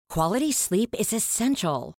Quality sleep is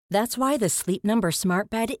essential. That's why the Sleep Number Smart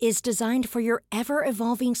Bed is designed for your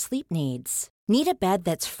ever-evolving sleep needs. Need a bed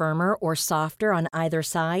that's firmer or softer on either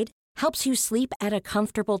side? Helps you sleep at a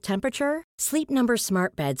comfortable temperature? Sleep Number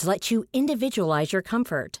Smart Beds let you individualize your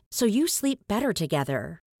comfort, so you sleep better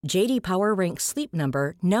together. J.D. Power ranks Sleep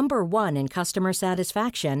Number number 1 in customer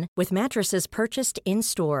satisfaction with mattresses purchased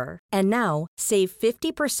in-store. And now, save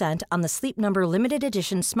 50% on the Sleep Number Limited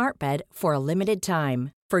Edition Smart Bed for a limited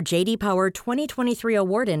time. For J.D. Power 2023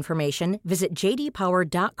 award information, visit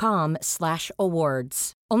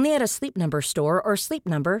jdpower.com/awards. Only at a Sleep Number store or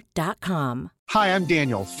sleepnumber.com. Hi, I'm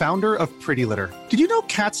Daniel, founder of Pretty Litter. Did you know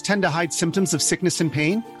cats tend to hide symptoms of sickness and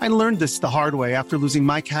pain? I learned this the hard way after losing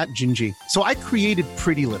my cat, Gingy. So I created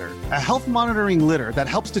Pretty Litter, a health monitoring litter that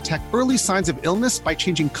helps detect early signs of illness by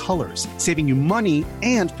changing colors, saving you money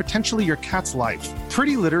and potentially your cat's life.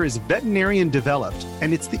 Pretty Litter is veterinarian developed,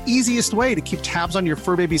 and it's the easiest way to keep tabs on your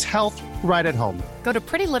fur baby's health right at home. Go to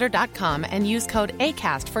prettylitter.com and use code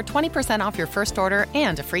ACAST for 20% off your first order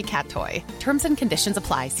and a free cat toy. Terms and conditions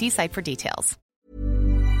apply. See site for details.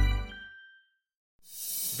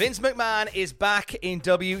 Vince McMahon is back in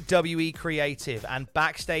WWE Creative, and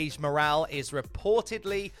backstage morale is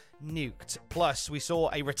reportedly nuked. Plus, we saw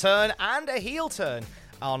a return and a heel turn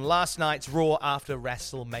on last night's Raw after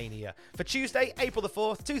WrestleMania. For Tuesday, April the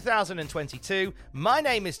 4th, 2022, my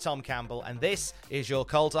name is Tom Campbell, and this is your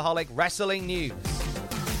Cultaholic Wrestling News.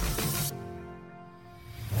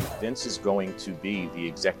 Vince is going to be the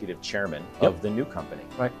executive chairman of the new company.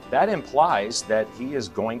 Right. That implies that he is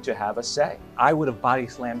going to have a say. I would have body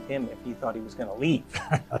slammed him if he thought he was going to leave.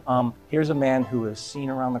 Here's a man who has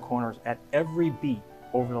seen around the corners at every beat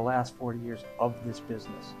over the last 40 years of this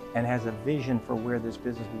business and has a vision for where this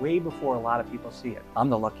business way before a lot of people see it.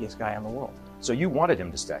 I'm the luckiest guy in the world. So you wanted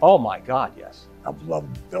him to stay? Oh my God, yes. I've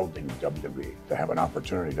loved building WWE, to have an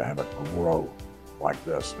opportunity to have it grow like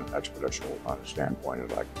this, an exponential standpoint,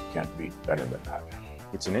 and I can't beat better than that.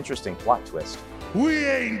 It's an interesting plot twist. We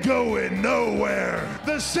ain't going nowhere.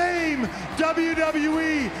 The same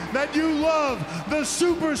WWE that you love, the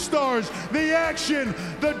superstars, the action,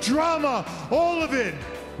 the drama, all of it.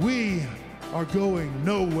 We are going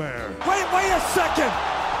nowhere. Wait a second.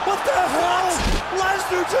 What the hell?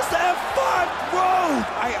 Lesnar just F5 road.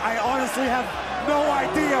 I honestly have no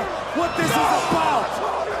idea what this is about.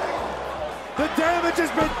 The damage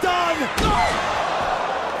has been done.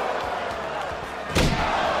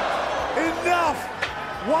 Enough.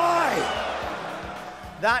 Why?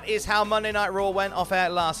 That is how Monday Night Raw went off air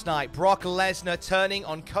last night. Brock Lesnar turning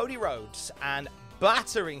on Cody Rhodes and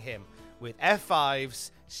battering him with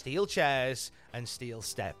F5s, steel chairs, and steel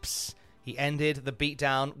steps. He ended the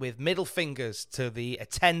beatdown with middle fingers to the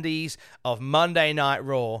attendees of Monday Night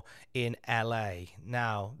Raw in LA.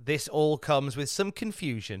 Now, this all comes with some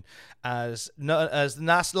confusion as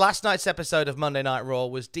last night's episode of Monday Night Raw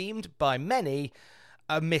was deemed by many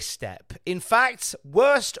a misstep. In fact,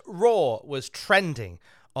 Worst Raw was trending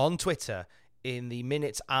on Twitter in the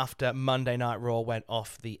minutes after Monday Night Raw went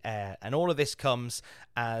off the air. And all of this comes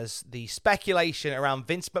as the speculation around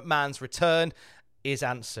Vince McMahon's return is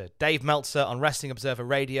answered. Dave Meltzer on Wrestling Observer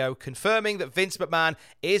Radio confirming that Vince McMahon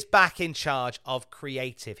is back in charge of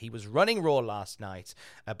creative. He was running Raw last night,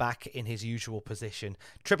 back in his usual position.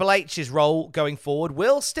 Triple H's role going forward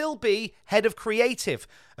will still be head of creative,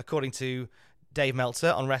 according to Dave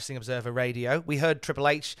Meltzer on Wrestling Observer Radio. We heard Triple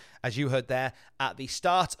H, as you heard there, at the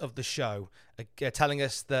start of the show, telling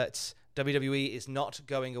us that WWE is not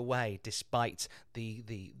going away despite the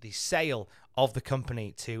sale of the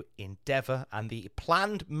company to Endeavor and the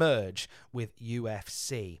planned merge with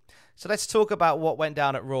UFC. So let's talk about what went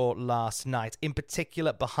down at Raw last night, in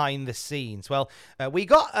particular behind the scenes. Well, we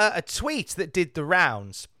got a tweet that did the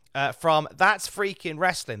rounds from That's Freaking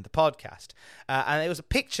Wrestling, the podcast. And it was a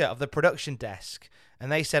picture of the production desk.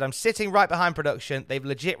 And they said, I'm sitting right behind production. They've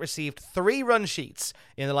legit received 3 run sheets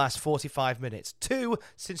in the last 45 minutes. 2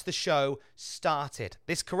 since the show started.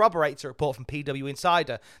 This corroborates a report from PW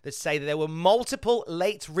Insider that say that there were multiple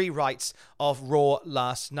late rewrites of Raw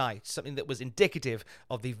last night. Something that was indicative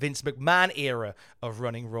of the Vince McMahon era of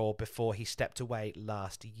running Raw before he stepped away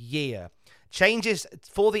last year. Changes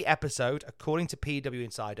for the episode, according to PW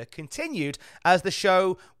Insider, continued as the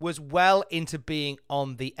show was well into being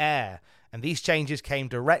on the air. And these changes came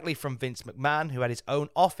directly from Vince McMahon, who had his own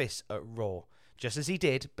office at Raw, just as he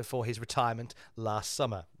did before his retirement last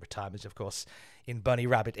summer. Retirement, of course, in bunny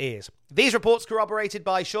rabbit ears. These reports corroborated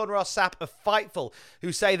by Sean Ross Sapp of Fightful,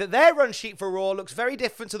 who say that their run sheet for Raw looks very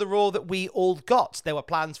different to the Raw that we all got. There were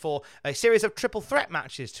plans for a series of triple threat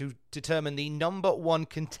matches to determine the number 1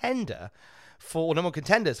 contender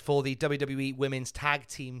contenders for the WWE Women's Tag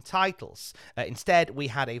Team titles. Instead, we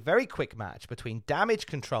had a very quick match between Damage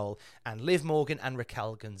Control and Liv Morgan and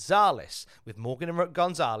Raquel Gonzalez, with Morgan and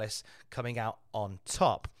Gonzalez coming out on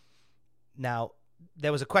top. Now,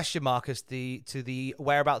 there was a question mark as to the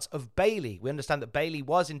whereabouts of Bayley. We understand that Bayley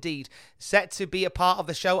was indeed set to be a part of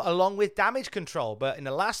the show along with Damage Control, but in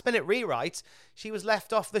a last-minute rewrite, she was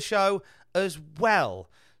left off the show as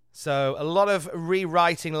well. So a lot of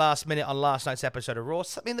rewriting last minute on last night's episode of Raw,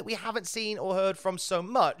 something that we haven't seen or heard from so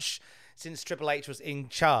much since Triple H was in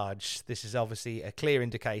charge. This is obviously a clear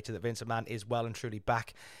indicator that Vince McMahon is well and truly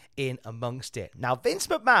back in amongst it. Now, Vince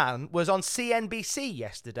McMahon was on CNBC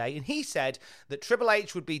yesterday, and he said that Triple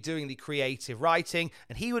H would be doing the creative writing,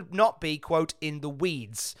 and he would not be, quote, in the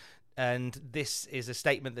weeds. And this is a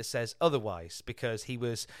statement that says otherwise, because he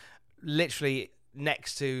was literally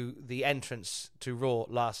next to the entrance to Raw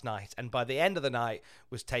last night, and by the end of the night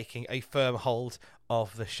was taking a firm hold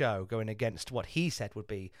of the show, going against what he said would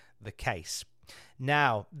be the case.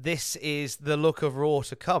 Now, this is the look of Raw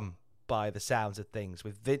to come, by the sounds of things,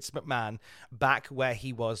 with Vince McMahon back where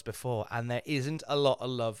he was before, and there isn't a lot of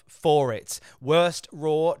love for it. Worst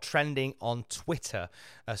Raw trending on Twitter,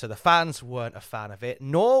 so the fans weren't a fan of it,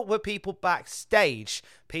 nor were people backstage.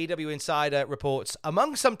 PW Insider reports,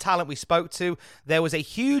 among some talent we spoke to, there was a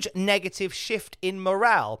huge negative shift in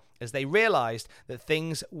morale as they realized that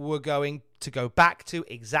things were going to go back to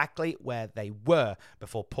exactly where they were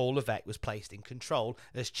before Paul Levesque was placed in control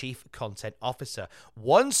as Chief Content Officer.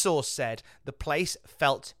 One source said the place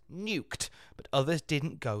felt nuked, but others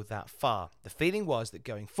didn't go that far. The feeling was that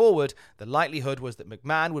going forward, the likelihood was that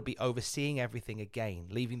McMahon would be overseeing everything again,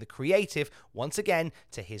 leaving the creative once again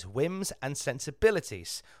to his whims and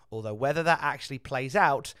sensibilities, although whether that actually plays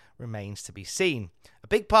out remains to be seen. A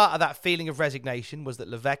big part of that feeling of resignation was that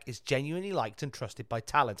Levesque is genuinely liked and trusted by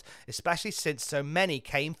talent, especially since so many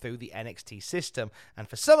came through the NXT system, and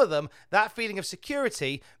for some of them, that feeling of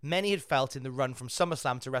security many had felt in the run from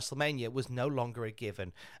SummerSlam to WrestleMania was no longer a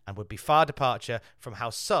given, and would be far departure from how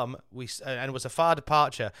some we spoke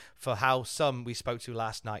to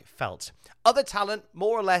last night felt. Other talent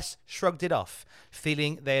more or less shrugged it off,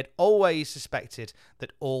 feeling they had always suspected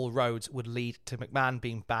that all roads would lead to McMahon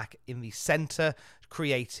being back in the center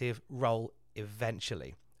creative role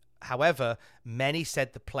eventually. However, many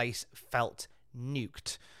said the place felt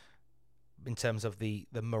nuked in terms of the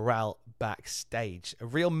morale backstage. A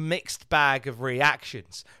real mixed bag of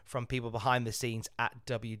reactions from people behind the scenes at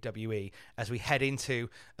WWE as we head into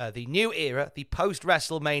the new era, the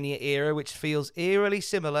post-WrestleMania era, which feels eerily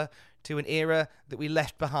similar to an era that we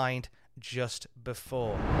left behind just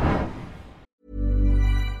before.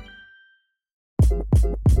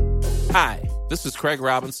 Hi, this is Craig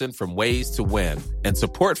Robinson from Ways to Win, and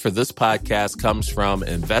support for this podcast comes from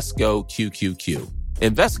Invesco QQQ.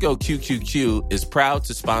 Invesco QQQ is proud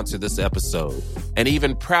to sponsor this episode, and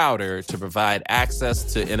even prouder to provide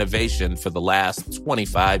access to innovation for the last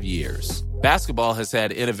 25 years. Basketball has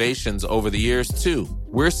had innovations over the years, too.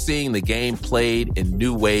 We're seeing the game played in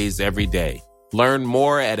new ways every day. Learn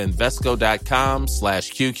more at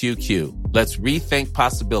Invesco.com/QQQ. Let's rethink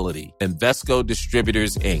possibility. Invesco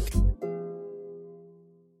Distributors, Inc.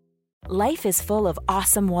 Life is full of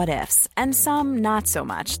awesome what-ifs, and some not so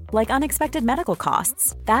much, like unexpected medical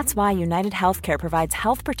costs. That's why United Healthcare provides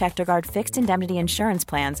Health Protector Guard fixed indemnity insurance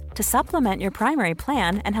plans to supplement your primary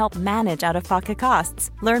plan and help manage out-of-pocket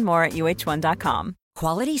costs. Learn more at UH1.com.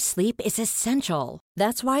 Quality sleep is essential.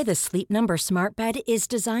 That's why the Sleep Number Smart Bed is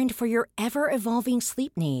designed for your ever-evolving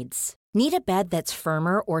sleep needs. Need a bed that's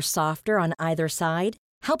firmer or softer on either side?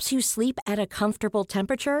 Helps you sleep at a comfortable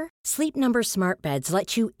temperature? Sleep Number Smart Beds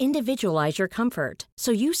let you individualize your comfort,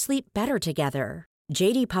 so you sleep better together.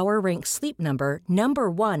 J.D. Power ranks Sleep Number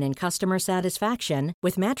number 1 in customer satisfaction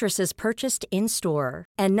with mattresses purchased in-store.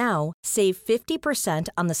 And now, save 50%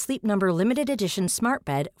 on the Sleep Number Limited Edition Smart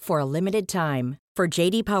Bed for a limited time. For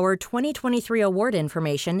J.D. Power 2023 award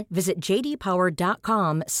information, visit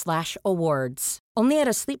jdpower.com/awards. Only at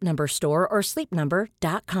a Sleep Number store or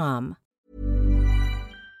sleepnumber.com.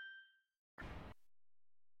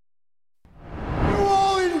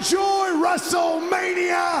 Enjoy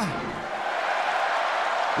WrestleMania!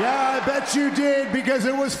 Yeah, I bet you did, because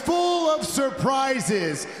it was full of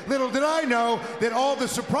surprises. Little did I know that all the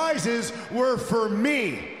surprises were for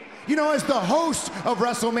me. You know, as the host of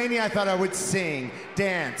WrestleMania, I thought I would sing,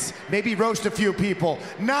 dance, maybe roast a few people,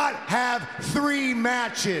 not have 3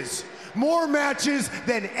 matches. More matches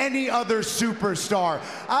than any other superstar.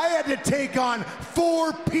 I had to take on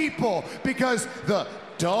 4 people because the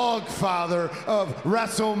Dogfather of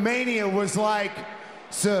WrestleMania was like,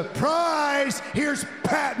 Surprise! Here's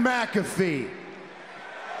Pat McAfee.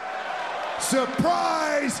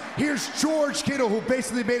 Surprise! Here's George Kittle, who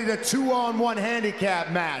basically made it a 2-on-1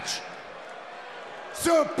 handicap match.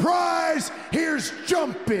 Surprise! Here's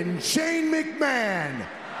Jumpin' Shane McMahon.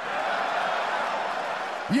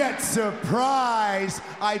 Yet surprise,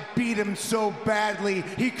 I beat him so badly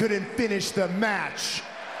he couldn't finish the match.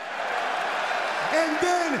 And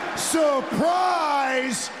then,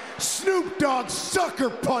 surprise, Snoop Dogg sucker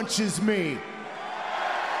punches me.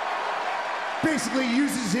 Basically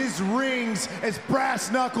uses his rings as brass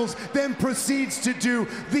knuckles, then proceeds to do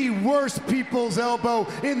the worst people's elbow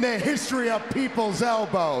in the history of people's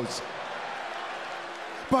elbows.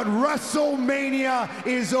 But WrestleMania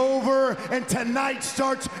is over, and tonight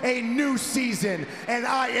starts a new season, and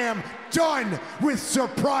I am done with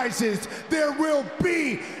surprises. There will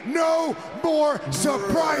be no more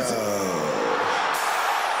surprises.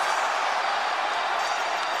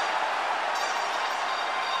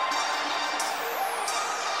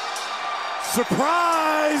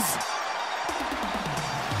 Surprise!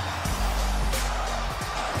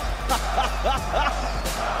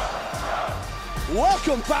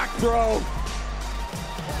 Welcome back, bro.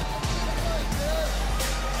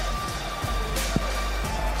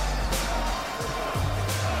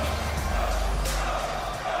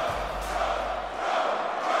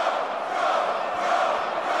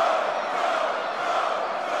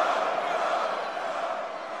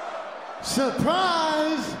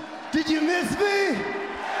 Surprise! Did you miss me?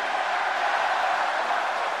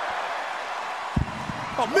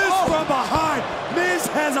 Miz from behind. Miz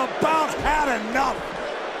has about had enough.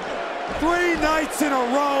 3 nights in a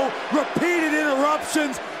row, repeated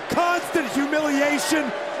interruptions, constant humiliation.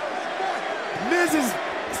 Miz is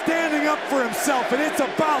standing up for himself, and it's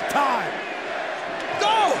about time.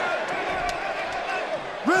 Go!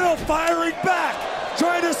 Riddle firing back,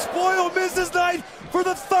 trying to spoil Miz's night for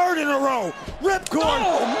the 3rd in a row.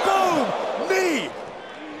 Ripcord, boom, knee.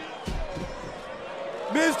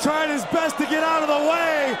 Miz trying his best to get out of the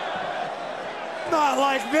way. Not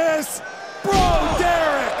like this. Bro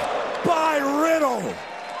Derek by Riddle.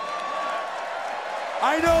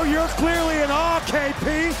 I know you're clearly in awe,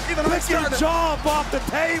 KP. Pick your jaw up off the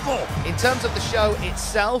table. In terms of the show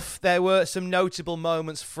itself, there were some notable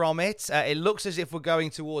moments from it. It looks as if we're going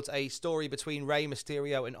towards a story between Rey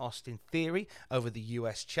Mysterio and Austin Theory over the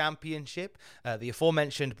US Championship. The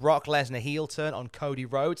aforementioned Brock Lesnar heel turn on Cody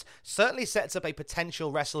Rhodes certainly sets up a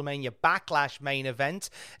potential WrestleMania Backlash main event.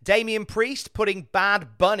 Damian Priest putting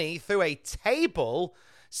Bad Bunny through a table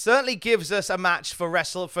certainly gives us a match for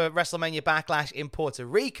WrestleMania Backlash in Puerto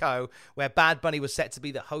Rico, where Bad Bunny was set to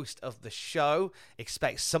be the host of the show.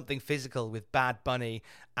 Expect something physical with Bad Bunny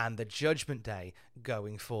and the Judgment Day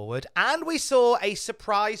going forward. And we saw a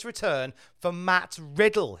surprise return for Matt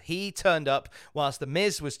Riddle. He turned up whilst The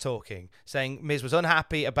Miz was talking, saying Miz was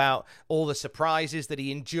unhappy about all the surprises that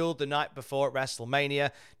he endured the night before at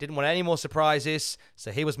WrestleMania. Didn't want any more surprises.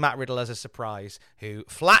 So here was Matt Riddle as a surprise, who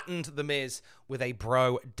flattened The Miz with a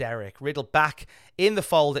bro Derek. Riddle back in the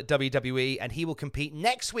fold at WWE, and he will compete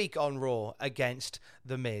next week on Raw against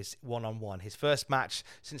The Miz one-on-one. His first match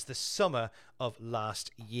since the summer of last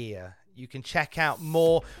year. You can check out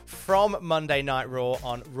more from Monday Night Raw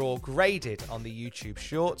on Raw Graded on the YouTube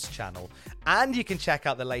Shorts channel. And you can check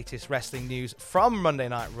out the latest wrestling news from Monday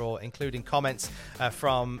Night Raw, including comments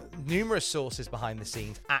from numerous sources behind the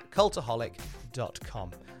scenes at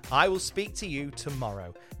cultaholic.com. I will speak to you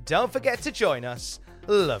tomorrow. Don't forget to join us.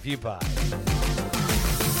 Love you, bye.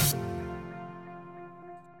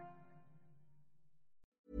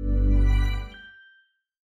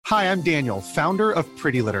 Hi, I'm Daniel, founder of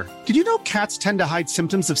Pretty Litter. Did you know cats tend to hide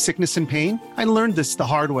symptoms of sickness and pain? I learned this the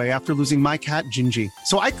hard way after losing my cat, Gingy.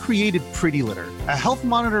 So I created Pretty Litter, a health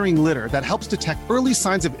monitoring litter that helps detect early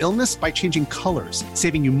signs of illness by changing colors,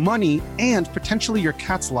 saving you money and potentially your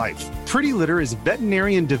cat's life. Pretty Litter is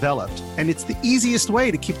veterinarian developed, and it's the easiest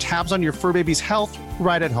way to keep tabs on your fur baby's health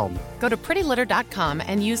right at home. Go to prettylitter.com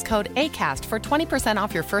and use code ACAST for 20%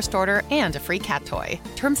 off your first order and a free cat toy.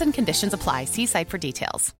 Terms and conditions apply. See site for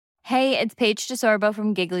details. Hey, it's Paige DeSorbo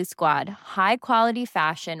from Giggly Squad. High quality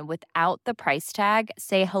fashion without the price tag.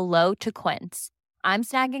 Say hello to Quince. I'm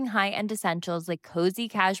snagging high-end essentials like cozy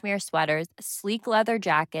cashmere sweaters, sleek leather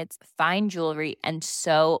jackets, fine jewelry, and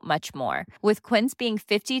so much more. With Quince being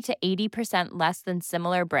 50 to 80% less than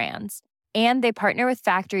similar brands. And they partner with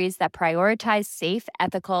factories that prioritize safe,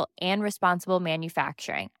 ethical, and responsible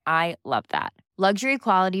manufacturing. I love that. Luxury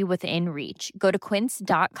quality within reach. Go to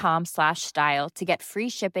quince.com/style to get free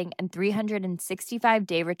shipping and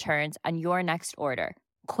 365-day returns on your next order.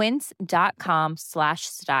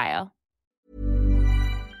 Quince.com/style.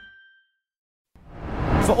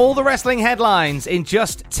 For all the wrestling headlines in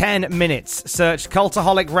just 10 minutes, search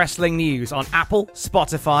Cultaholic Wrestling News on Apple,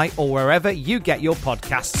 Spotify, or wherever you get your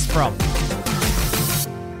podcasts from.